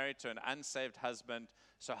 but I'm married to an unsaved husband,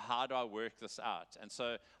 so how do I work this out? And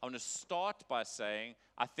so I want to start by saying,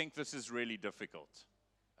 I think this is really difficult,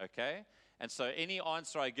 okay? And so any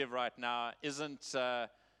answer I give right now isn't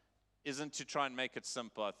to try and make it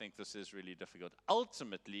simple. I think this is really difficult.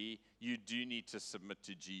 Ultimately, you do need to submit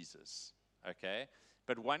to Jesus, okay?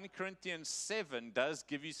 But 1 Corinthians 7 does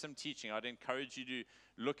give you some teaching. I'd encourage you to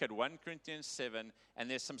look at 1 Corinthians 7, and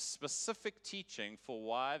there's some specific teaching for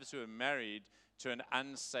wives who are married to an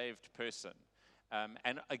unsaved person.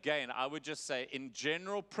 And again, I would just say, in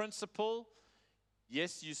general principle,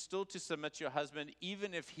 yes, you still to submit to your husband,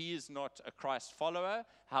 even if he is not a Christ follower.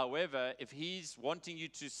 However, if he's wanting you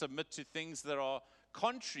to submit to things that are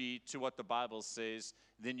contrary to what the Bible says,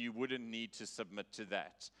 then you wouldn't need to submit to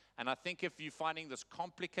that. And I think if you're finding this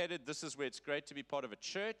complicated, this is where it's great to be part of a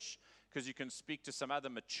church, because you can speak to some other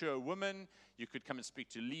mature women. You could come and speak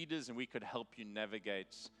to leaders, and we could help you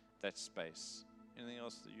navigate that space. Anything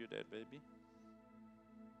else that you'd add, baby?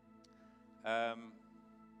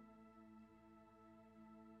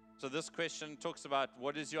 So this question talks about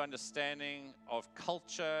what is your understanding of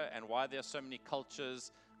culture and why there are so many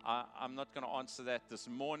cultures. I'm not going to answer that this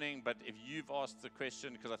morning, but if you've asked the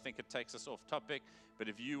question, because I think it takes us off topic, but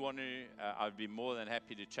if you want to, I'd be more than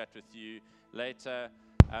happy to chat with you later.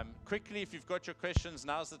 Quickly, if you've got your questions,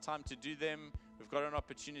 now's the time to do them. We've got an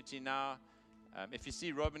opportunity now. If you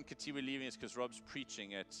see Rob and Katiwa leaving, it's because Rob's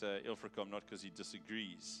preaching at Ilfracombe, not because he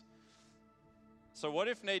disagrees. So what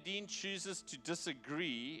if Nadine chooses to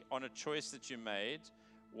disagree on a choice that you made?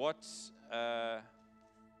 What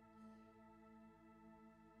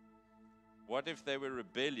if they were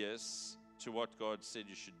rebellious to what God said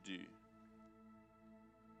you should do?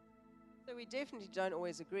 So we definitely don't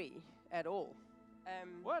always agree at all.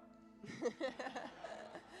 What?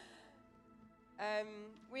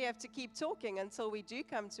 We have to keep talking until we do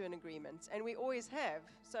come to an agreement, and we always have.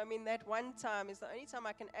 So, I mean, that one time is the only time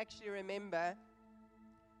I can actually remember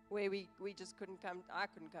where we just I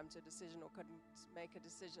couldn't come to a decision or couldn't make a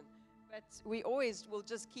decision. But we always will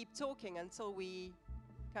just keep talking until we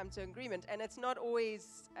come to agreement. And it's not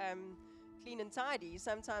always clean and tidy.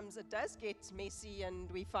 Sometimes it does get messy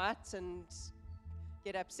and we fight and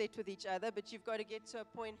get upset with each other, but you've got to get to a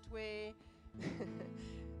point where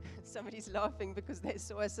somebody's laughing because they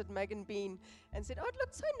saw us at Mug and Bean and said, oh, it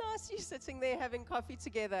looked so nice you sitting there having coffee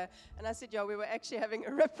together. And I said, yeah, we were actually having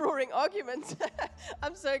a rip-roaring argument.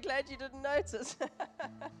 I'm so glad you didn't notice.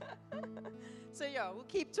 So yeah, we'll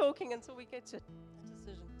keep talking until we get to a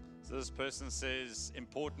decision. So this person says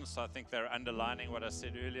importance. I think they're underlining what I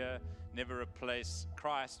said earlier. Never replace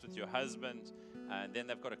Christ with your husband. And then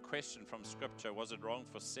they've got a question from Scripture. Was it wrong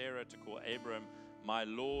for Sarah to call Abram my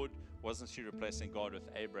Lord? Wasn't she replacing God with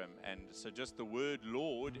Abram? And so just the word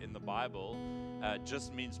Lord in the Bible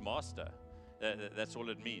just means master. That's all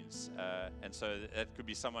it means. And so that could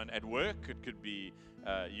be someone at work. It could be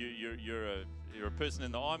you're a person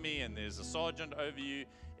in the army and there's a sergeant over you.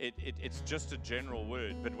 It's just a general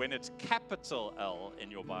word. But when it's capital L in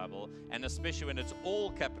your Bible, and especially when it's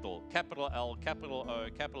all capital L, capital O,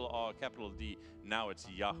 capital R, capital D, now it's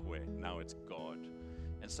Yahweh, now it's God.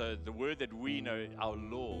 And so the word that we know, our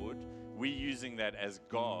Lord, we're using that as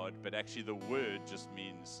God, but actually the word just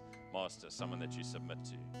means master, someone that you submit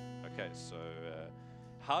to. Okay, so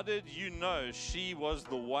how did you know she was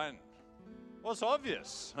the one? Well, it's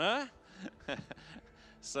obvious, huh?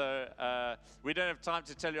 So we don't have time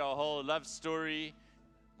to tell you our whole love story.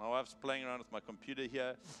 My wife's playing around with my computer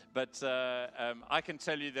here. But I can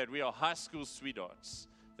tell you that we are high school sweethearts,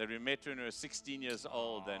 that we met when we were 16 years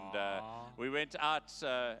old. And we went out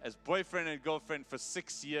as boyfriend and girlfriend for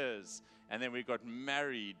 6 years. And then we got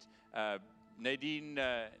married.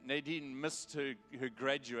 Nadine missed her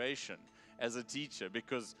graduation as a teacher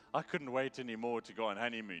because I couldn't wait anymore to go on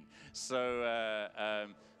honeymoon. So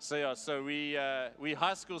we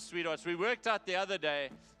high school sweethearts. We worked out the other day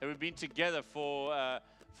that we've been together for I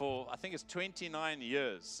think it's 29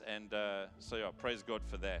 years, and praise God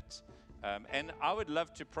for that. And I would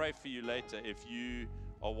love to pray for you later if you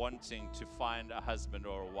are wanting to find a husband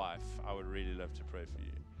or a wife. I would really love to pray for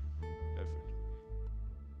you. Go for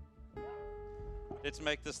it. Let's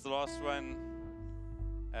make this the last one.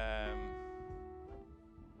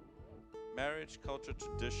 Marriage, culture,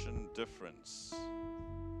 tradition, difference.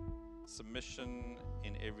 Submission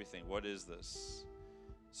in everything. What is this?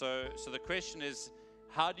 So the question is,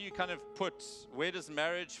 how do you kind of where does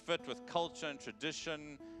marriage fit with culture and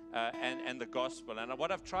tradition and the gospel? And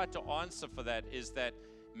what I've tried to answer for that is that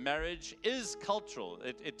marriage is cultural.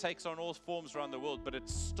 It takes on all forms around the world, but it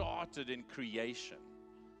started in creation.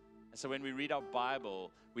 And so when we read our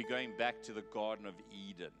Bible, we're going back to the Garden of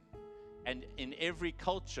Eden. And in every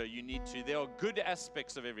culture, there are good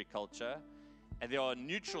aspects of every culture, and there are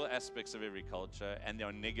neutral aspects of every culture, and there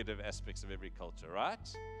are negative aspects of every culture,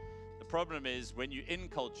 right? The problem is when you're in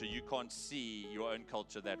culture, you can't see your own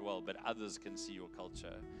culture that well, but others can see your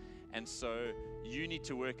culture. And so you need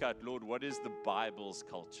to work out, Lord, what is the Bible's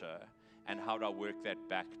culture, and how do I work that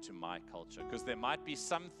back to my culture? Because there might be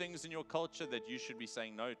some things in your culture that you should be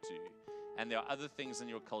saying no to, and there are other things in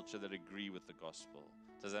your culture that agree with the gospel.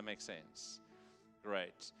 Does that make sense?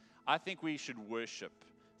 Great. I think we should worship.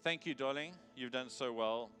 Thank you, darling. You've done so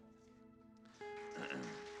well.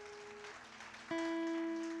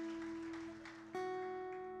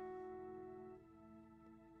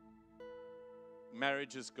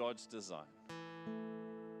 Marriage is God's design.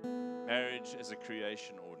 Marriage is a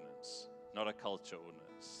creation ordinance, not a culture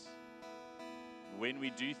ordinance. When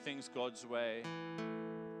we do things God's way,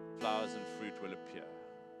 flowers and fruit will appear.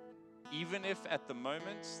 Even if at the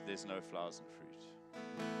moment there's no flowers and fruit.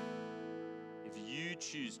 If you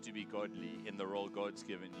choose to be godly in the role God's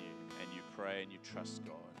given you, and you pray and you trust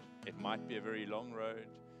God, it might be a very long road,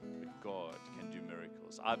 but God can do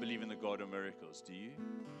miracles. I believe in the God of miracles. Do you?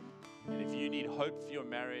 And if you need hope for your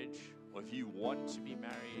marriage, or if you want to be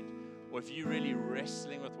married, or if you're really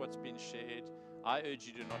wrestling with what's been shared, I urge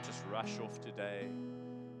you to not just rush off today,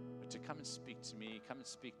 but to come and speak to me, come and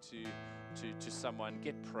speak to someone,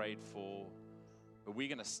 get prayed for. But we're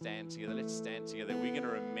going to stand together. Let's stand together. We're going to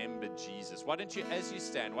remember Jesus. Why don't you, as you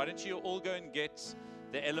stand, why don't you all go and get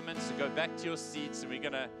the elements and go back to your seats, and we're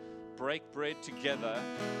going to break bread together.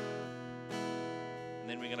 And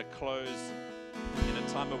then we're going to close in a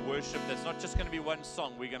time of worship that's not just going to be one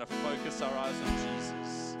song. We're going to focus our eyes on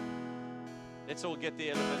Jesus. Let's all get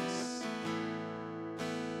the elements.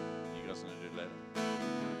 You guys are going to do it later. We're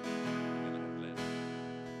going to have it later.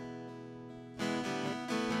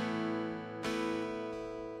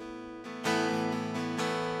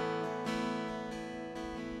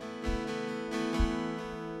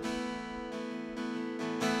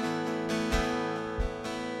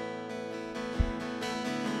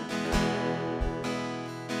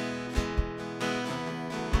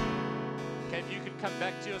 Come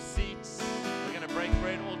back to your seats. We're going to break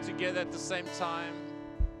bread all together at the same time.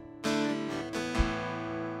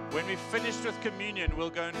 When we've finished with communion,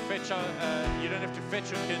 we'll go and fetch you don't have to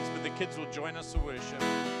fetch your kids, but the kids will join us for worship.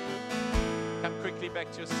 Come quickly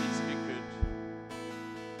back to your seats if you could.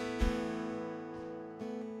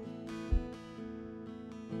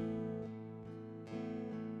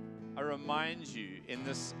 remind you in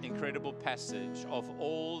this incredible passage of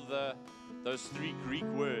all those three Greek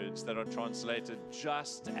words that are translated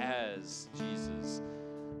just as Jesus,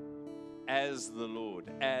 as the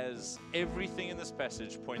Lord, as everything in this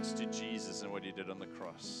passage points to Jesus and what he did on the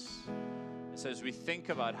cross. And so as we think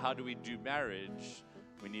about how do we do marriage,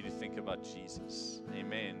 we need to think about Jesus.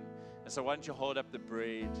 Amen. And so why don't you hold up the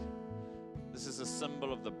bread? This is a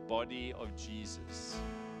symbol of the body of Jesus.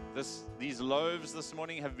 These loaves this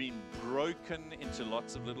morning have been broken into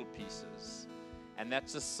lots of little pieces. And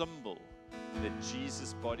that's a symbol that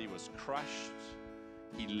Jesus' body was crushed.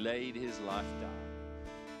 He laid his life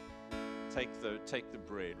down. Take the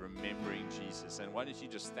bread, remembering Jesus. And why don't you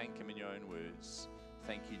just thank him in your own words?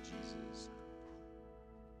 Thank you, Jesus.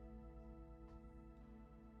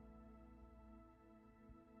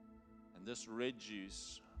 And this red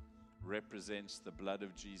juice represents the blood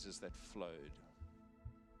of Jesus that flowed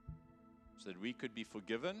so that we could be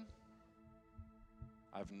forgiven.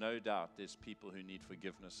 I've no doubt there's people who need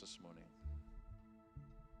forgiveness this morning.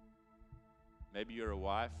 Maybe you're a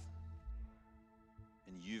wife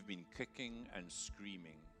and you've been kicking and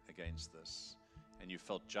screaming against this and you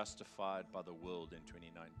felt justified by the world in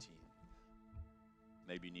 2019.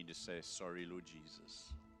 Maybe you need to say, sorry, Lord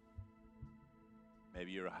Jesus.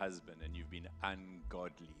 Maybe you're a husband and you've been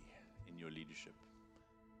ungodly in your leadership.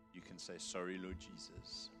 You can say, sorry, Lord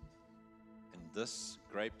Jesus. And this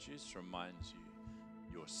grape juice reminds you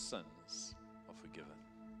your sins are forgiven.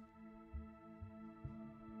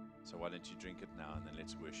 So why don't you drink it now and then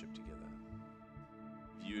let's worship together.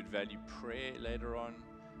 If you would value prayer later on,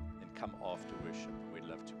 then come after worship.